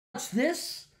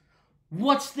this?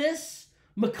 What's this?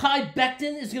 Mekhi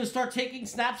Becton is going to start taking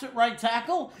snaps at right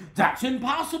tackle? That's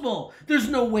impossible. There's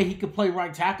no way he could play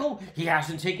right tackle. He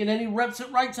hasn't taken any reps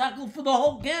at right tackle for the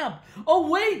whole camp. Oh,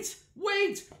 wait.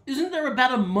 Isn't there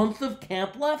about a month of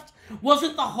camp left?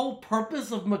 Wasn't the whole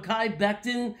purpose of Mekhi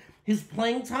Becton, his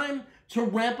playing time, to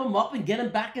ramp him up and get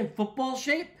him back in football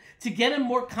shape? To get him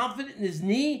more confident in his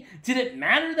knee? Did it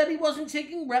matter that he wasn't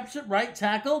taking reps at right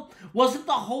tackle? Wasn't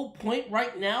the whole point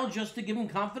right now just to give him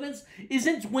confidence?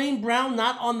 Isn't Dwayne Brown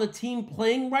not on the team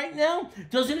playing right now?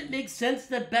 Doesn't it make sense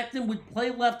that Becton would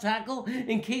play left tackle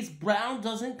in case Brown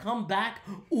doesn't come back?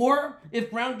 Or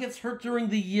if Brown gets hurt during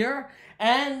the year?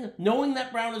 And knowing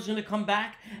that Brown is going to come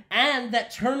back and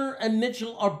that Turner and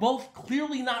Mitchell are both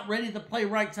clearly not ready to play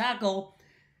right tackle,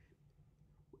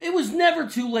 it was never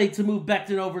too late to move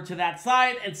Becton over to that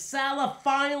side, and Salah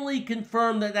finally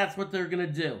confirmed that that's what they're going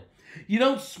to do. You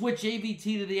don't switch AVT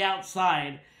to the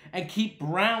outside and keep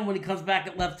Brown when he comes back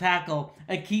at left tackle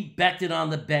and keep Becton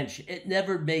on the bench. It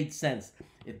never made sense.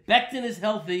 If Becton is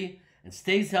healthy and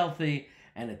stays healthy,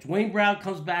 and if Dwayne Brown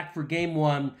comes back for game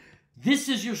one, this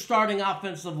is your starting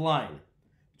offensive line.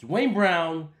 Dwayne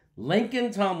Brown,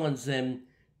 Lincoln Tomlinson,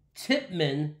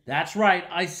 Tippmann, that's right,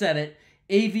 I said it,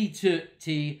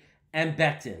 AVT, and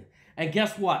Becton. And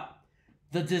guess what?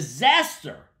 The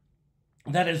disaster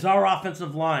that is our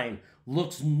offensive line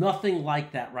looks nothing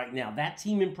like that right now. That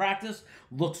team in practice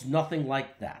looks nothing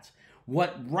like that.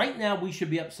 What right now we should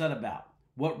be upset about,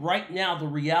 what right now the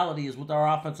reality is with our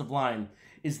offensive line,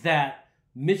 is that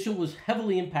Mitchell was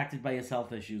heavily impacted by his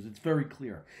health issues. It's very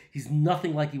clear. He's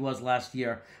nothing like he was last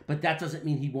year, but that doesn't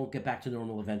mean he won't get back to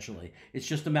normal eventually. It's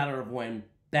just a matter of when.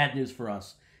 Bad news for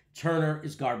us. Turner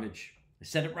is garbage. I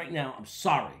said it right now. I'm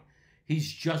sorry.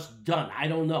 He's just done. I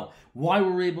don't know why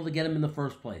we were able to get him in the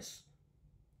first place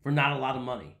for not a lot of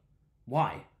money.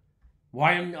 Why?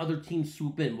 Why didn't other teams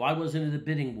swoop in? Why wasn't it a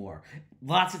bidding war?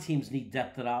 Lots of teams need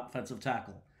depth at offensive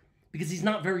tackle because he's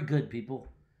not very good, people.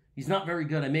 He's not very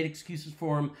good. I made excuses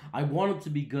for him. I want him to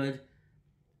be good.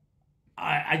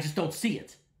 I just don't see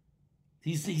it.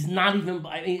 He's not even,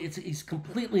 I mean, he's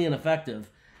completely ineffective,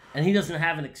 and he doesn't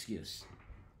have an excuse.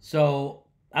 So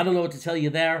I don't know what to tell you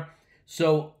there.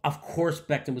 So, of course,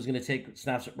 Becton was going to take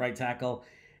snaps at right tackle.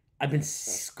 I've been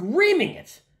screaming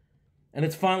it, and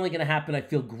it's finally going to happen. I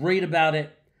feel great about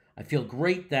it. I feel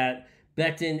great that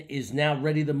Becton is now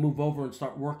ready to move over and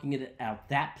start working it out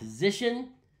that position.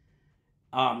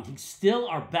 He's still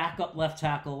our backup left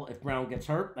tackle if Brown gets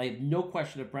hurt. I have no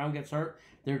question if Brown gets hurt,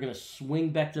 they're going to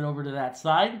swing Becton over to that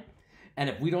side. And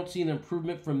if we don't see an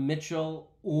improvement from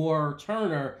Mitchell or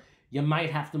Turner, you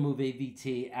might have to move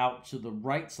AVT out to the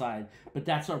right side. But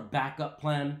that's our backup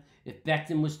plan. If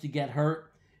Becton was to get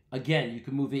hurt, again, you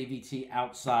can move AVT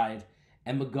outside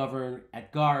and McGovern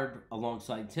at guard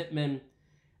alongside Tippmann.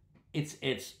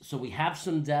 So we have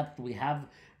some depth. We have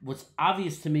what's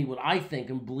obvious to me, what I think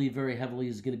and believe very heavily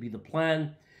is going to be the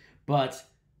plan. But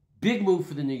big move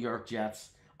for the New York Jets.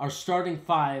 Our starting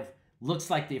five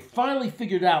looks like they finally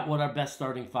figured out what our best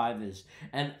starting five is.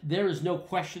 And there is no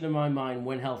question in my mind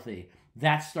when healthy,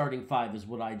 that starting five is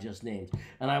what I just named.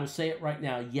 And I will say it right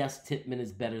now, yes, Tippmann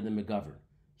is better than McGovern.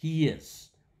 He is.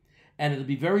 And it'll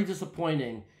be very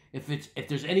disappointing if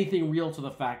there's anything real to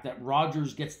the fact that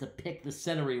Rodgers gets to pick the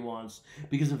center he wants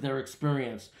because of their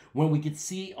experience, when we could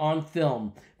see on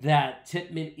film that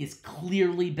Tippmann is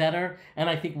clearly better. And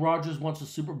I think Rodgers wants a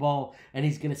Super Bowl, and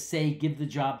he's going to say, give the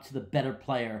job to the better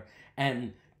player.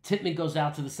 And Tippmann goes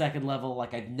out to the second level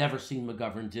like I've never seen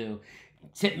McGovern do.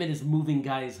 Tippmann is moving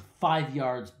guys 5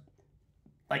 yards,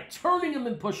 like turning them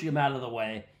and pushing them out of the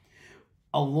way.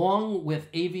 Along with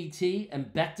AVT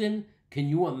and Becton, can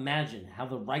you imagine how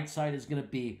the right side is going to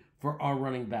be for our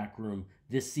running back room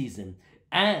this season?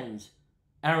 And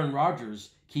Aaron Rodgers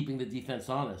keeping the defense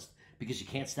honest, because you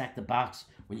can't stack the box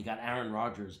when you got Aaron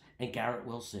Rodgers and Garrett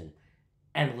Wilson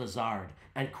and Lazard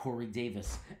and Corey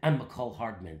Davis and McCall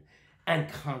Hardman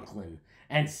and Conklin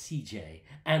and CJ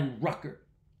and Rucker.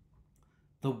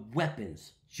 The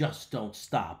weapons just don't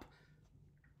stop.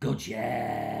 Go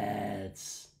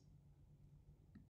Jets!